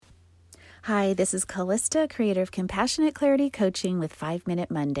Hi, this is Callista, creator of Compassionate Clarity Coaching with 5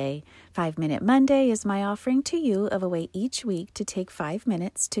 Minute Monday. 5 Minute Monday is my offering to you of a way each week to take 5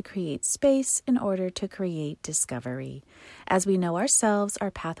 minutes to create space in order to create discovery. As we know ourselves,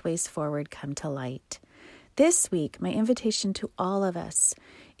 our pathways forward come to light. This week, my invitation to all of us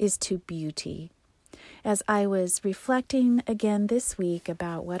is to beauty. As I was reflecting again this week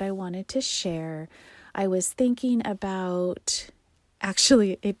about what I wanted to share, I was thinking about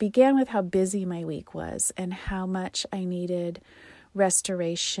actually, it began with how busy my week was and how much I needed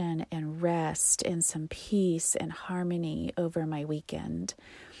restoration and rest and some peace and harmony over my weekend.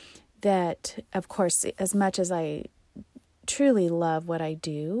 That, of course, as much as I truly love what I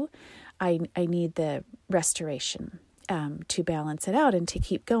do, I need the restoration to balance it out and to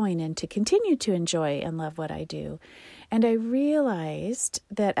keep going and to continue to enjoy and love what I do. And I realized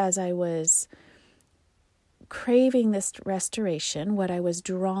that as I was craving this restoration, what I was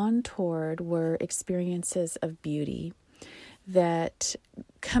drawn toward were experiences of beauty that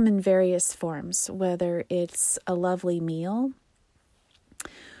come in various forms, whether it's a lovely meal,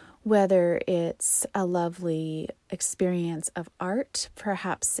 whether it's a lovely experience of art,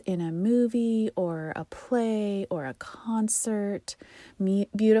 perhaps in a movie or a play or a concert.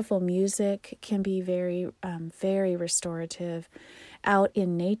 Beautiful music can be very, very restorative. Out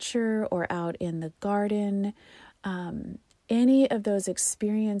in nature or out in the garden, any of those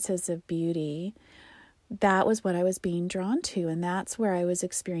experiences of beauty, that was what I was being drawn to, and that's where I was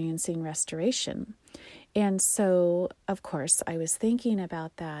experiencing restoration. And so, of course, I was thinking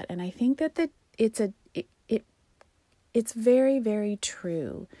about that, and I think that it's very, very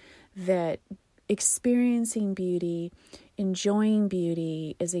true that experiencing beauty, enjoying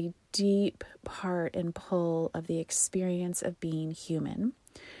beauty is a deep part and pull of the experience of being human.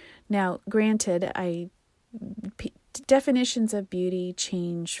 Now, granted, definitions of beauty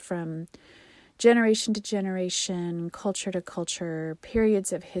change from generation to generation, culture to culture,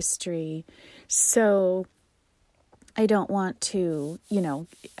 periods of history. So I don't want to,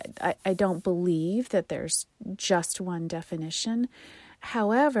 I don't believe that there's just one definition.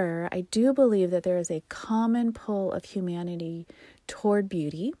 However, I do believe that there is a common pull of humanity toward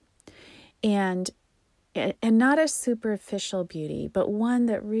beauty, and not a superficial beauty, but one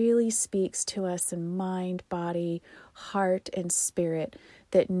that really speaks to us in mind, body, heart, and spirit,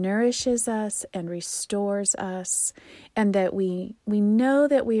 that nourishes us and restores us, and that we know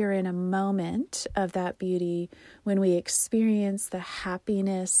that we are in a moment of that beauty when we experience the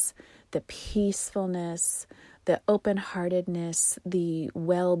happiness, the peacefulness, the open-heartedness, the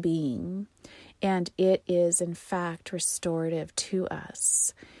well-being, and it is in fact restorative to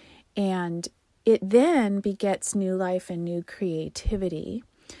us. And it then begets new life and new creativity,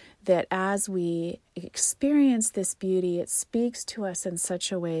 that as we experience this beauty, it speaks to us in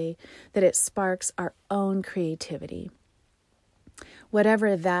such a way that it sparks our own creativity.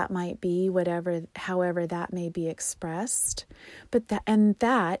 Whatever that might be, however that may be expressed. But that,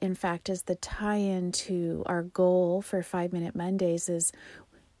 in fact, is the tie-in to our goal for 5 Minute Mondays is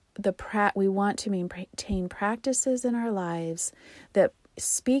we want to maintain practices in our lives that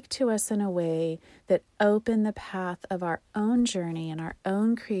speak to us in a way that open the path of our own journey and our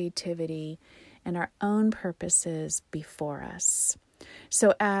own creativity and our own purposes before us.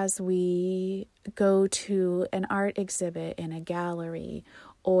 So as we go to an art exhibit in a gallery,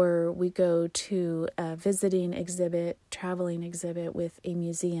 or we go to a visiting exhibit, traveling exhibit with a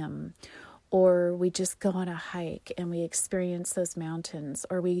museum, or we just go on a hike and we experience those mountains,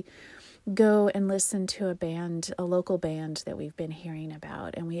 or we go and listen to a local band that we've been hearing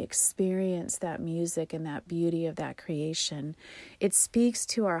about, and we experience that music and that beauty of that creation. It speaks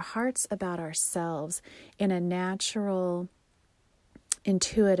to our hearts about ourselves in a natural,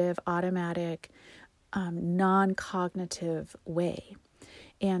 intuitive, automatic, non-cognitive way.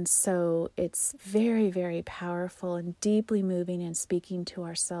 And so it's very, very powerful and deeply moving in speaking to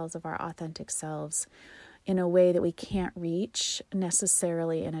ourselves of our authentic selves in a way that we can't reach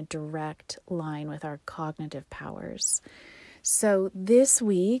necessarily in a direct line with our cognitive powers. So this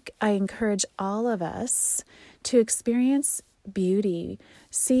week, I encourage all of us to experience beauty.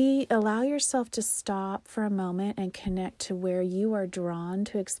 Allow yourself to stop for a moment and connect to where you are drawn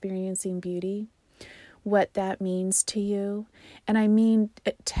to experiencing beauty, what that means to you. And I mean,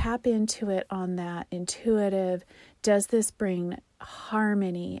 tap into it on that intuitive, does this bring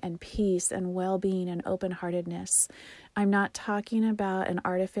harmony and peace and well-being and open-heartedness? I'm not talking about an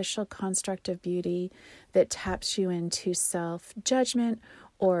artificial construct of beauty that taps you into self-judgment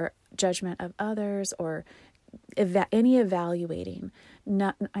or judgment of others or any evaluating.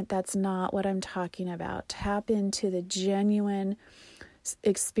 That's not what I'm talking about. Tap into the genuine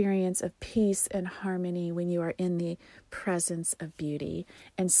experience of peace and harmony when you are in the presence of beauty,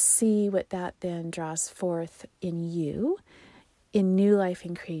 and see what that then draws forth in you in new life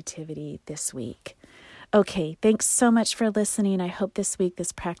and creativity this week. Okay, thanks so much for listening. I hope this week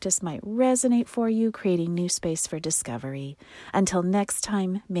this practice might resonate for you, creating new space for discovery. Until next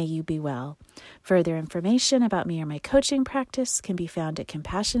time, may you be well. Further information about me or my coaching practice can be found at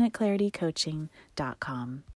CompassionateClarityCoaching.com.